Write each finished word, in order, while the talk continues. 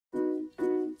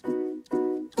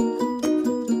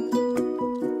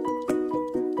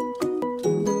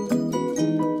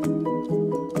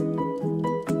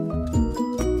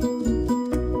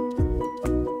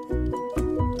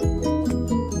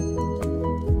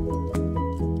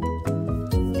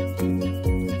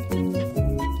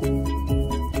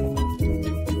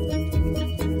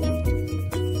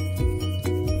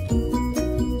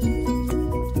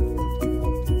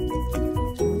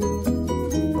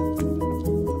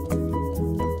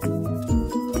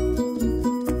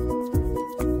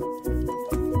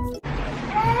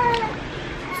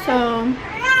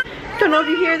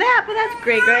know if you hear that, but that's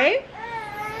Gray Gray.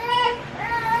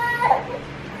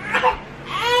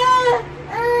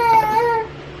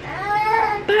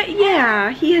 But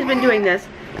yeah, he has been doing this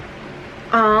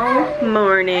all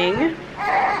morning.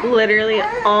 Literally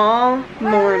all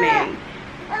morning.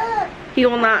 He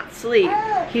will not sleep.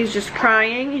 He's just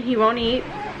crying and he won't eat.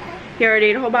 He already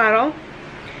ate a whole bottle.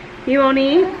 He won't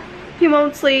eat. He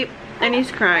won't sleep. And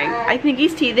he's crying. I think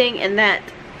he's teething, and that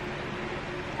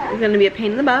is going to be a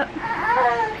pain in the butt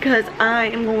because I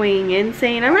am going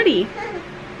insane already.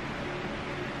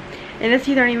 And his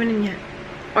teeth aren't even in yet.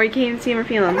 Or you can't even see him or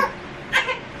feel him.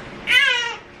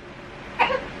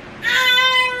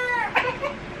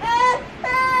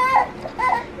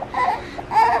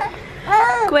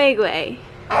 Gway Gway.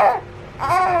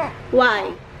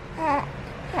 Why?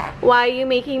 Why are you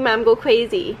making Mom go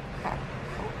crazy?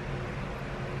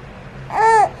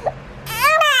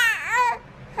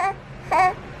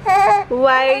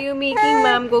 Why are you making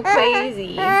Mom go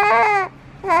crazy?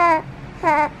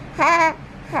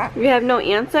 You have no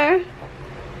answer?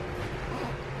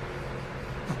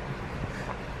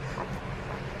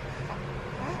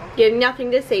 You have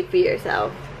nothing to say for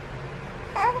yourself.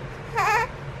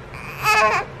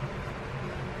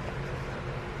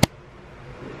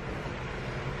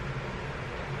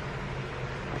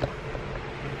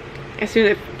 As soon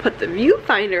as I put the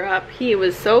viewfinder up, he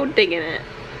was so digging it.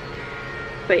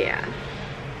 But yeah.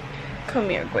 Come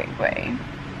here, Gway Gway.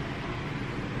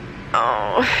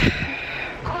 Oh.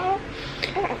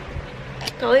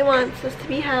 All he wants is to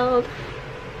be held.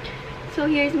 So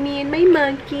here's me and my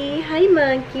monkey. Hi,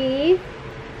 monkey.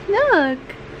 Look.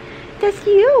 That's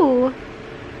you.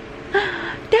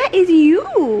 That is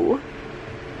you.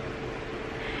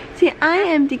 See, I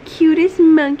am the cutest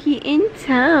monkey in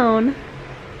town.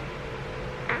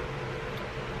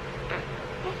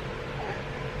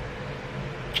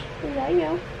 There you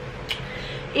go.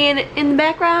 And in the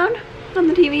background on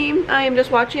the TV, I am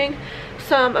just watching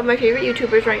some of my favorite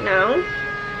YouTubers right now.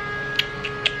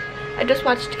 I just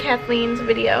watched Kathleen's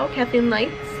video, Kathleen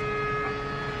Lights.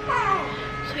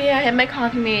 So yeah, I had my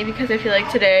coffee made because I feel like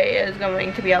today is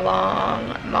going to be a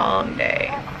long, long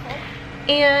day.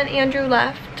 And Andrew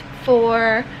left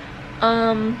for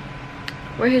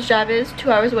where his job is,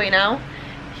 2 hours away now.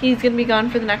 He's gonna be gone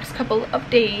for the next couple of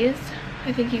days.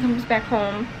 I think he comes back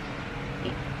home.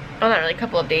 Well, not really a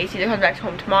couple of days. He either comes back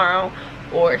home tomorrow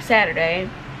or Saturday.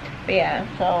 But yeah,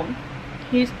 so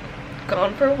he's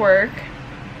gone for work.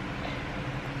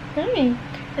 And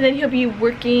then he'll be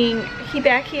working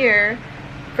back here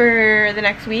for the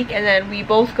next week, and then we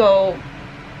both go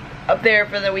up there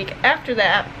for the week after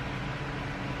that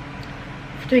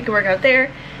so we can work out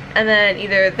there, and then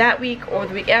either that week or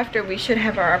the week after we should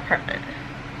have our apartment.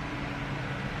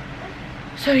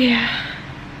 So yeah,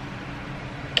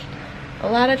 a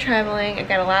lot of traveling. I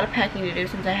got a lot of packing to do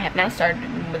since I have not started.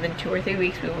 Within 2 or 3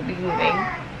 weeks we will be moving.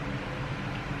 I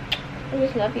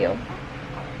just love you.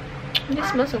 You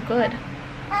just smell so good.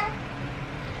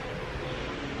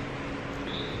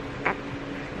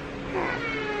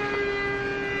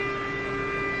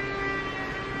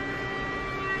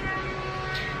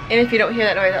 And if you don't hear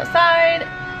that noise outside,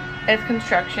 it's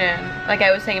construction. Like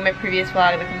I was saying in my previous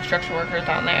vlog, the construction workers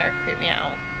down there creep me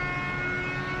out.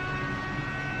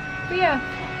 But yeah,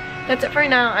 that's it for right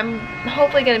now. I'm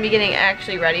hopefully going to be getting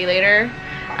actually ready later.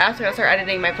 I also got to start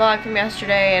editing my vlog from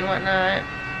yesterday and whatnot.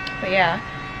 But yeah,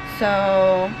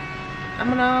 so I'm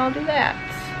gonna do that.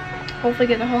 Hopefully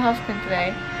get the whole house cleaned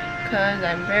today, because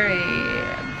I'm very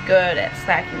good at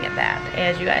slacking at that.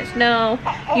 As you guys know,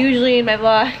 usually in my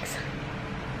vlogs,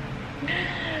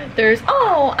 there's,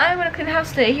 oh, I'm gonna clean the house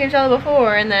today, here's all the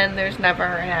before, and then there's never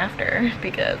an after,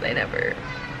 because I never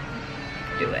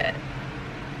do it.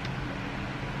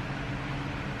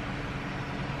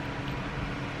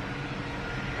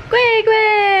 Gway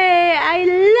Gway, I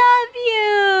love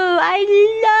you. I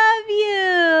love you.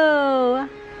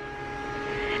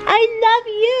 I love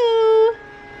you.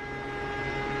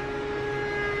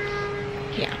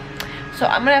 Yeah. So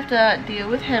I'm gonna have to deal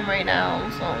with him right now.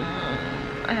 So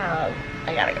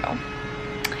I gotta go.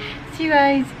 See you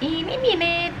guys in a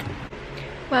minute.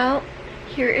 Well,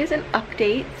 here is an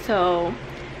update. So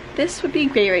this would be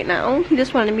Gray right now. He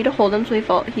just wanted me to hold him so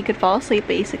he could fall asleep,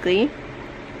 basically.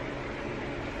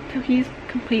 So he's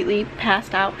completely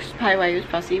passed out, which is probably why he was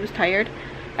fussy. He was tired.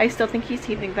 I still think he's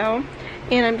teething though.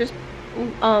 And I'm just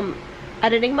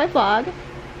editing my vlog.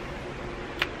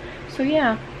 So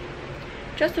yeah,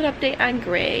 just an update on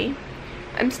Gray.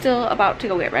 I'm still about to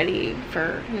go get ready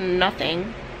for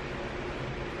nothing.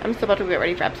 I'm still about to go get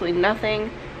ready for absolutely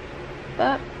nothing.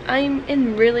 But I'm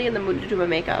really in the mood to do my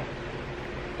makeup.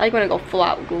 I like when I go full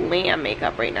out glam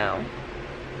makeup right now.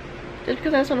 just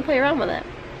because I just want to play around with it.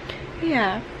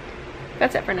 Yeah,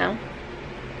 that's it for now.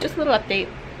 Just a little update.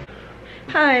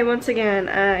 Hi, once again.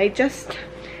 I just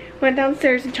went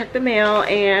downstairs and checked the mail,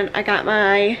 and I got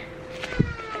my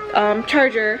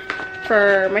charger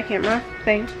for my camera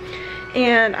thing.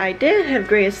 And I did have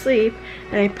Gray asleep,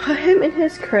 and I put him in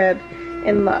his crib,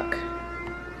 and look.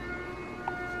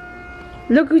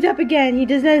 Look who's up again. He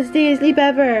does not stay asleep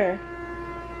ever.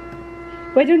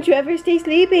 Why don't you ever stay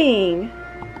sleeping?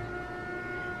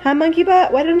 Huh, monkey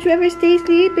butt? Why don't you ever stay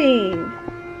sleeping?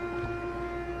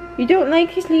 You don't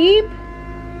like to sleep?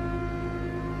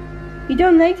 You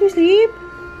don't like to sleep?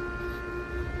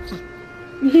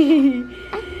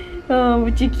 Oh,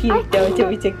 but you're cute though, so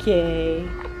it's okay.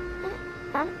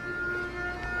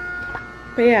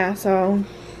 But yeah, so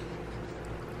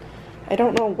I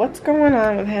don't know what's going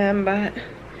on with him, but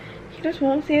he just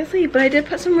won't stay asleep. But I did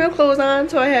put some real clothes on,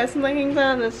 so I had some leggings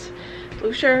on, this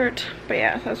blue shirt. But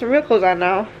yeah, so I have some real clothes on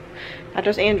now. Not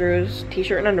just Andrew's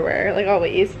t-shirt and underwear, like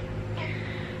always.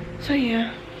 So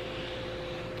yeah.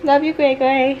 Love you, Gray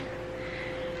Gray.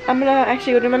 I'm gonna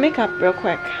actually go do my makeup real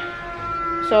quick.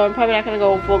 So I'm probably not gonna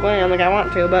go full glam like I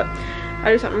want to, but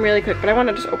I'll do something really quick. But I want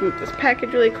to just open up this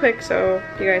package really quick, so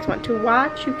if you guys want to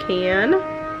watch, you can.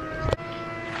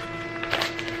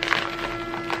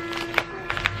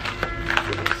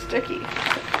 It's sticky.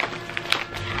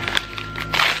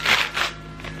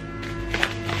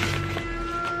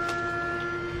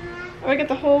 Oh, I get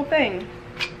the whole thing.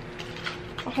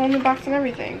 A whole new box and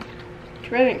everything. Too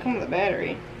bad it didn't come with a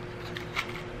battery.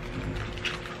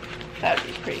 That'd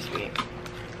be pretty sweet.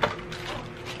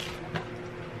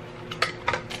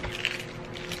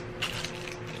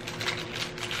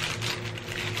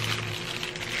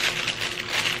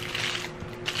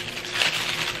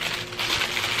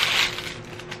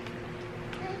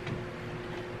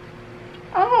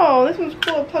 Oh, this one's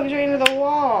cool. It plugs right into the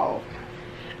wall.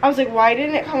 I was like, why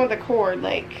didn't it come with a cord?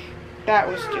 Like, that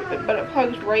was stupid. But it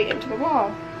plugs right into the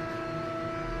wall.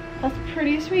 That's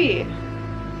pretty sweet.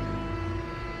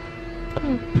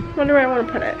 Wonder where I want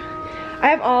to put it. I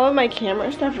have all of my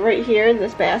camera stuff right here in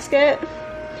this basket.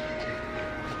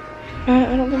 But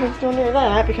I don't think it's going near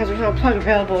that because there's no plug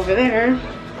available over there.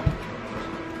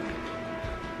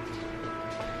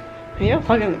 You don't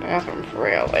plug in the bathroom for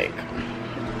real, like.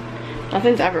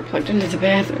 Nothing's ever plugged into the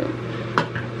bathroom.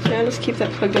 So I'll just keep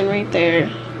that plugged in right there.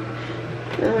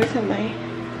 I always have my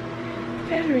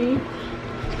battery.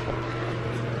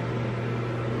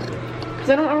 Because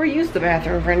I don't ever use the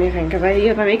bathroom for anything, because I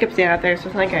have my makeup stand out there, so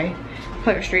it's not like I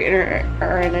plug a straightener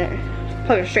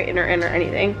in or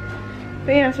anything.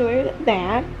 But yeah, so there's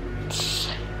that.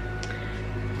 So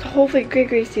hopefully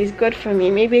Gray stays good for me.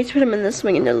 Maybe I put him in the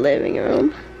swing in the living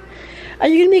room. Are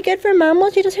you gonna be good for Mom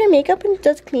while she does her makeup and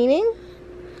does cleaning?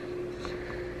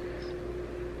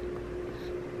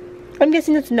 I'm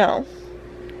guessing it's no.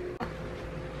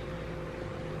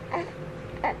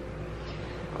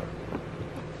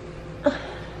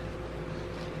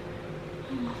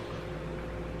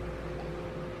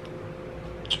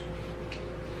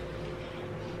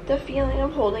 The feeling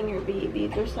of holding your baby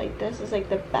just like this is like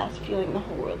the best feeling in the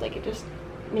whole world. Like, it just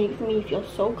makes me feel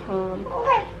so calm,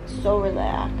 so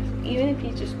relaxed, even if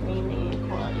he's just screaming and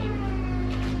crying.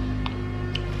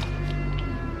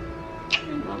 I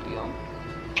love you.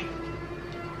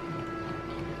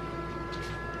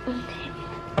 Okay.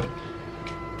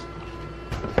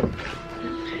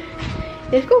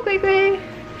 Let's go, Gray Gray.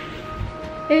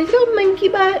 Let's go, monkey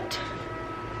butt.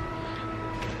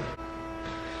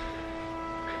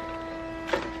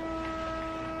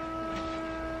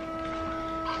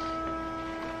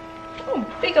 Oh,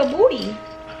 big old booty.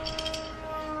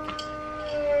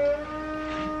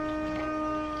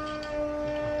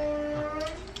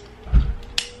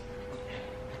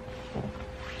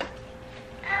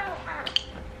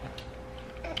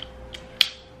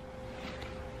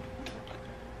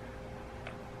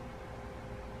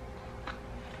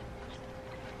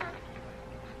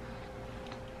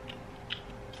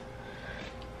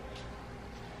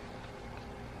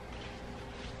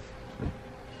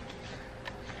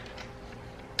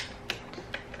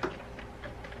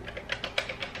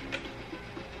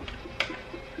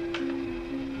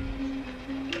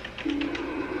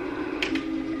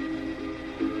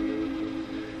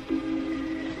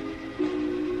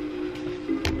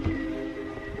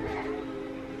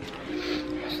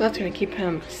 So that's gonna keep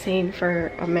him sane for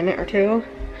a minute or two.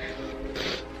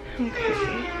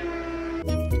 Okay.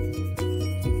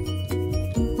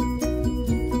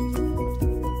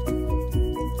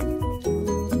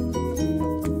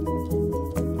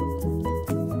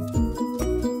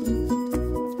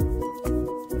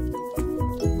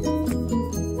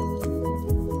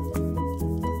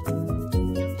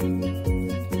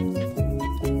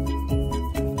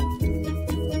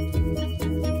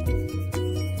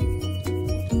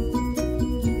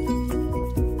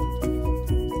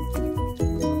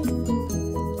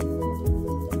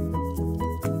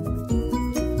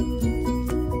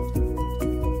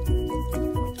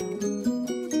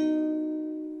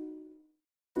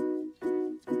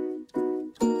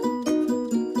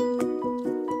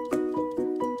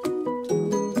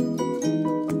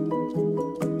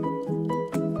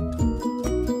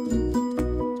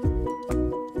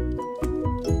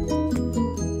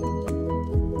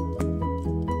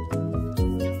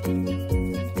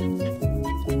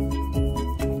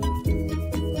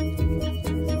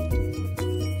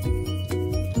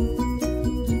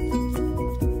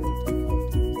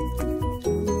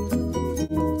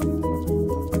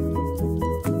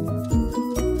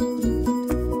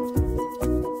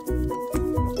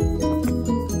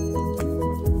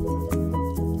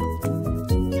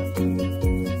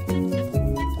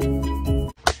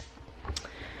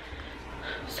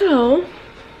 So,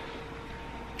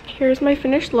 here's my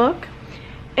finished look.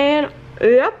 And,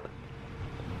 yep.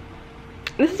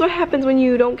 This is what happens when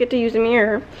you don't get to use a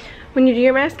mirror when you do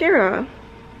your mascara.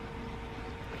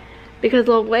 Because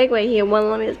little Wagway here won't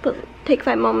let me just take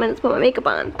 5 more minutes to put my makeup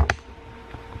on.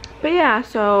 But yeah,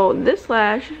 so these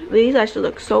lashes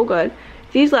look so good.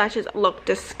 These lashes look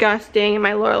disgusting, and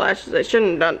my lower lashes, I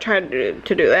shouldn't have tried to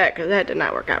do that because that did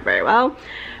not work out very well.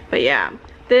 But yeah,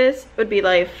 this would be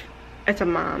life as a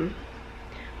mom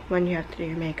when you have to do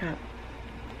your makeup.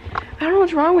 I don't know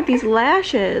what's wrong with these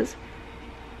lashes.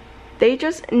 They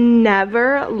just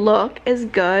never look as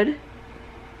good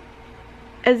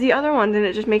as the other ones, and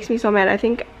it just makes me so mad. I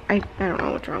think, I don't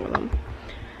know what's wrong with them.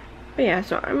 But yeah,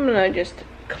 so I'm gonna just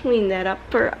clean that up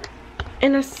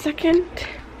in a second.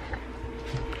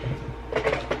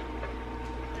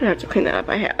 I have to clean that up.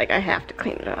 I have to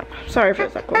clean it up. Sorry if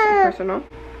it's up close and personal.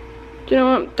 Do you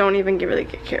know what? Don't even really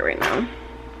get care right now.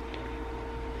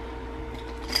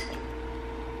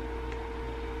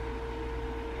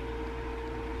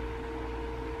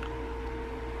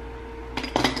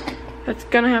 That's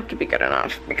gonna have to be good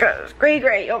enough because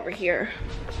Gray over here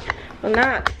will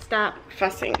not stop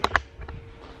fussing.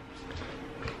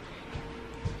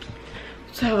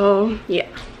 So yeah,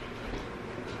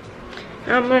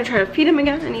 I'm gonna try to feed him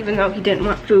again, and even though he didn't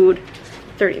want food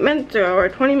 30 minutes ago or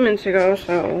 20 minutes ago,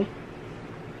 so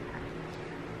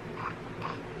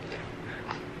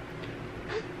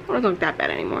it doesn't look that bad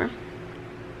anymore.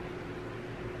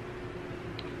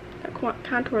 That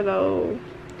contour though.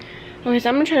 Okay, so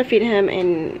I'm gonna try to feed him,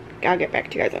 and I'll get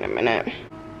back to you guys in a minute.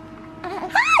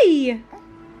 Hi!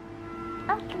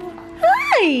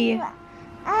 Hi!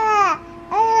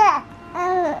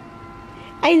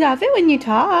 I love it when you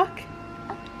talk.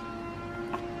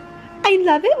 I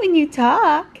love it when you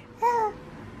talk.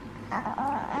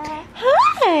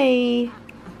 Hi!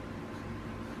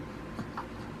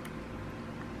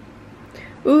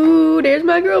 Ooh, there's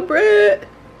my girl Britt.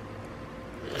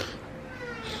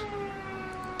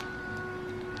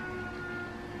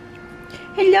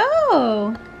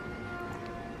 Hello.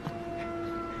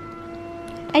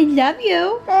 I love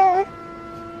you.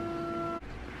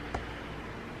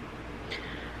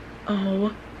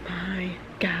 Oh my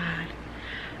god.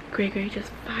 Gray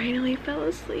just finally fell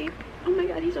asleep. Oh my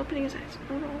god, he's opening his eyes.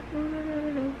 Oh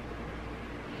no.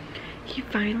 He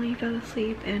finally fell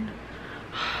asleep, and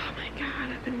oh my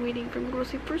god, I've been waiting for him to go to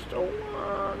sleep for so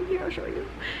long. Here, I'll show you.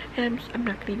 And I'm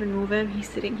not gonna even move him. He's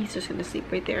sitting, he's just gonna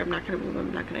sleep right there. I'm not gonna move him.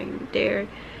 I'm not gonna even dare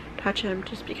touch him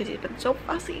just because he's been so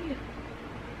fussy.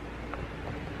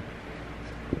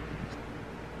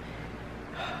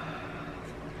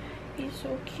 He's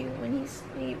so cute when he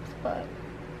sleeps, but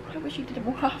I wish he did it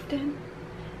more often.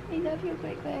 I love you,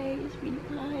 Gray. Sweetie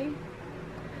pie.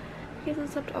 He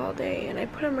hasn't slept all day, and I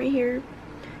put him right here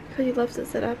because he loves to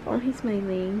sit up. Oh, he's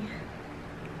smiling.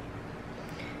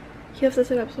 He loves to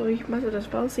sit up, so he must have just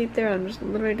fell asleep there. I'm just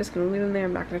literally just gonna leave him there.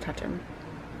 I'm not gonna touch him.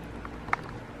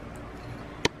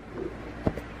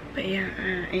 But yeah,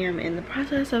 I am in the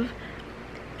process of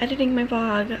editing my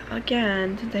vlog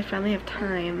again since I finally have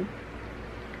time.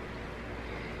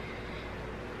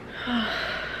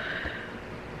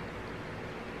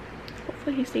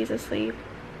 Hopefully he stays asleep.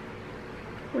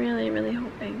 Really, really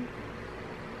hoping.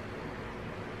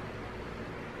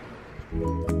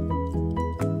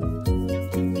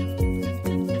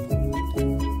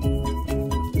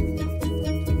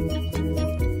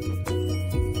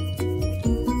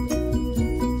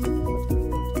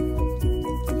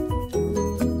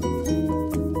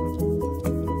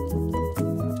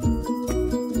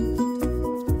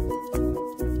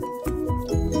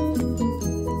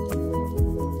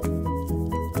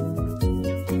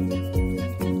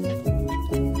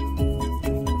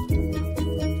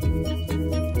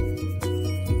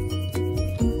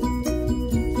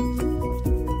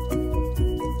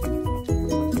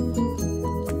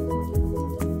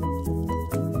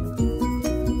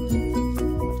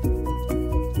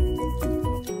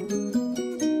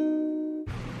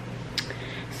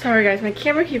 Sorry guys, my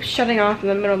camera keeps shutting off in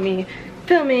the middle of me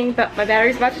filming, but my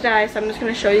battery's about to die, so I'm just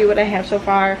going to show you what I have so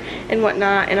far and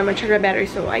whatnot, and I'm going to charge my battery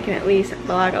so I can at least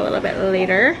vlog a little bit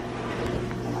later.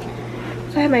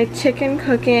 So I have my chicken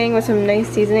cooking with some nice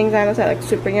seasonings on it, so that looks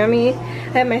super yummy.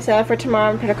 I have my salad for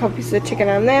tomorrow. I'm going to put a couple pieces of chicken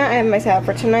on that. I have my salad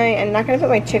for tonight. I'm not going to put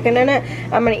my chicken in it.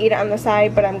 I'm going to eat it on the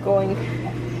side, but I'm going...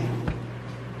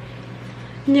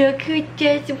 Look who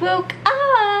just woke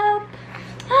up!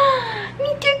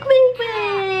 Mr.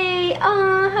 Gray!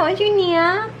 Aw, how was your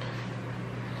nap?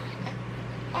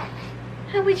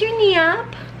 How was your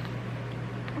nap?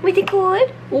 Was it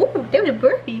good? Oh, that was a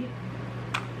burpee.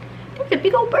 That was a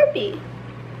big old burpee.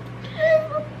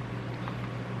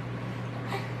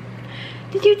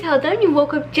 Did you tell them you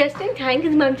woke up just in time?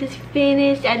 Because mom just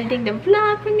finished editing the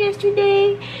vlog from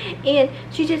yesterday. And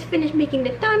she just finished making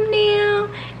the thumbnail.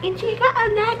 And she got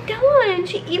a lot done.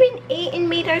 She even ate and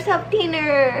made herself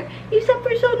dinner. You slept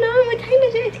for so long. What time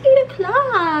is it? It's 8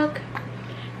 o'clock.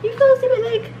 You fell asleep at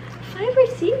like 5 or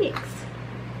 6.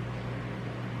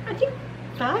 I think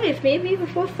 5, maybe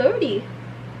before 4:30.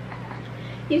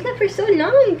 You slept for so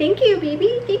long. Thank you,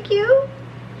 baby. Thank you.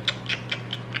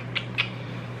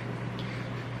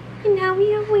 And now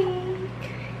we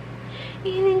awake.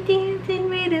 And I'm dancing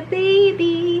with a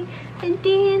baby. And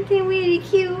dancing with a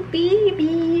cute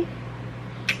baby.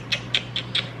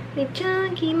 The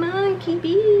chunky monkey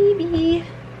baby.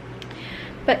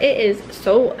 But it is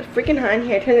so freaking hot in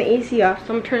here. I turned the AC off,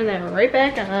 so I'm turning that right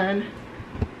back on.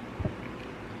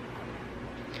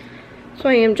 So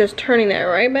I am just turning that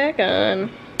right back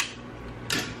on.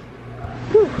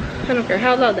 Whew. I don't care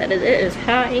how loud that is. It is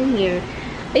hot in here.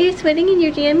 Are you sweating in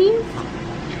your jammies?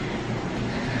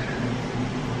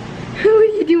 What are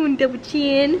you doing, double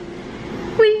chin?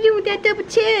 What are you doing with that double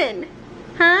chin?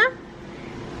 Huh?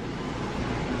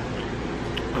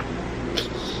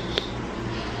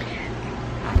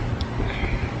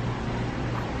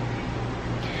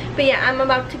 But yeah, I'm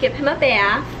about to give him a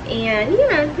bath and, you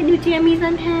know, put new jammies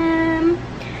on him.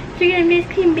 So you're gonna miss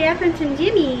clean bath and some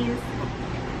jammies.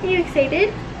 Are you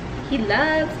excited? He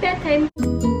loves bath time.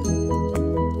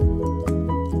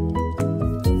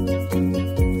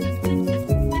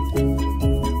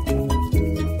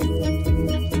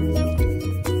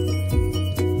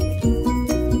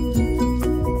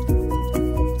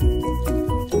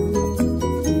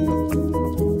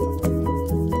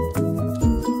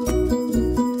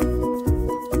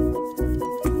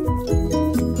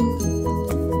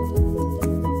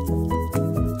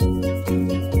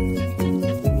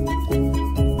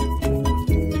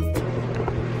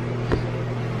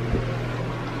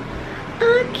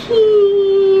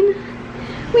 Queen.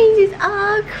 Wings is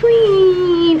all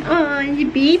queen. Oh,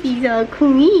 your baby's all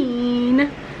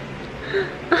queen.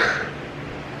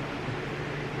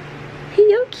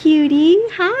 Hello, cutie.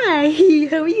 Hi.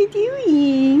 How are you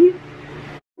doing?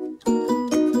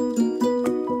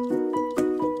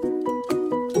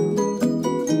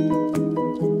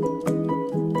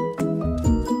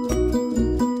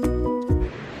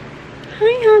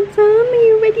 Hi, handsome. Are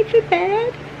you ready for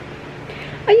bed?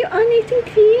 Are you all nice and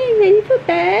clean and ready for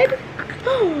bed?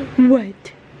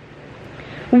 What?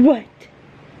 What?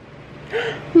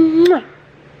 Mwah.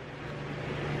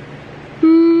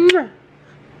 Mwah.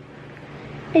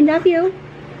 I love you.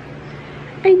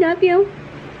 I love you.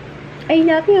 I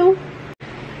love you.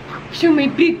 So my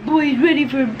big boy is ready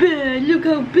for bed. Look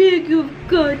how big you've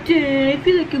gotten. I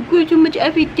feel like you grow so much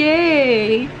every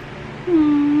day.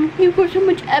 You grow so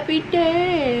much every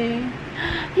day.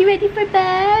 You ready for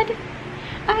bed?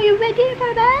 Are you ready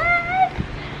for bed?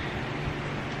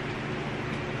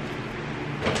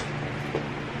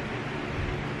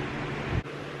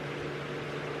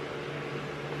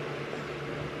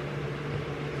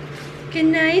 Good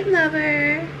night,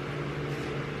 lover.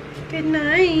 Good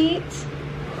night.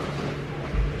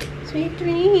 Sweet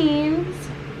dreams.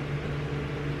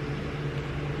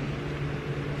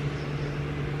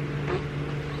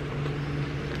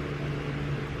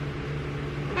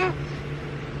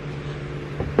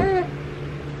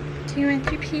 Do you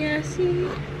want your PSC?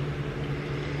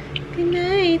 Good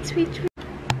night, sweet dreams.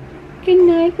 Good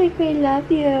night, Gregory,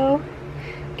 love you.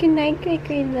 Good night,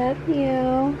 Gregory, love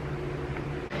you.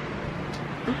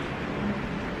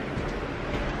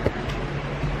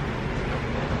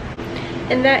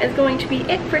 And that is going to be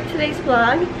it for today's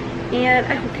vlog. And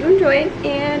I hope you enjoyed,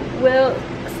 and we'll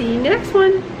see you in the next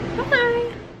one.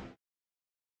 Bye-bye.